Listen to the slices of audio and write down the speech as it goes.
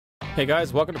Hey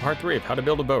guys, welcome to part 3 of how to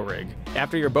build a bow rig.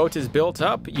 After your boat is built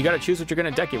up, you gotta choose what you're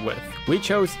gonna deck it with. We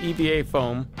chose EVA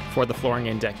foam for the flooring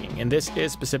and decking, and this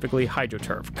is specifically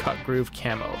HydroTurf Cut Groove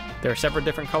Camo. There are several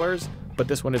different colors, but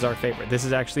this one is our favorite. This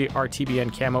is actually our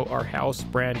TBN Camo, our house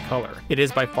brand color. It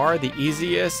is by far the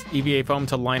easiest EVA foam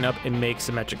to line up and make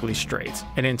symmetrically straight.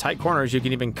 And in tight corners, you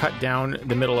can even cut down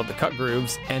the middle of the cut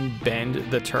grooves and bend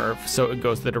the turf so it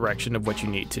goes the direction of what you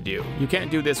need to do. You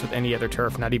can't do this with any other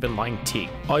turf, not even lined teak.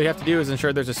 All you have to do is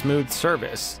ensure there's a smooth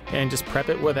surface and just prep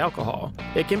it with alcohol.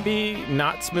 It can be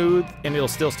not smooth and it'll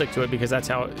still stick to it because that's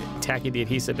how tacky the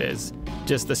adhesive is.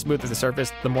 Just the smoother the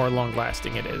surface, the more long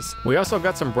lasting it is. We also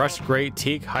got some brushed gray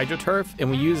teak HydroTurf, and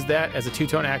we use that as a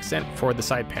two-tone accent for the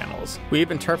side panels. We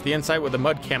even turfed the inside with a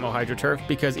mud camo HydroTurf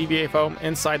because EVA foam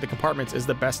inside the compartments is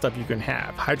the best stuff you can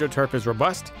have. HydroTurf is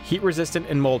robust, heat resistant,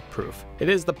 and mold proof. It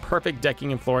is the perfect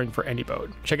decking and flooring for any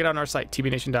boat. Check it out on our site,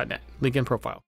 tbnation.net. Link in profile.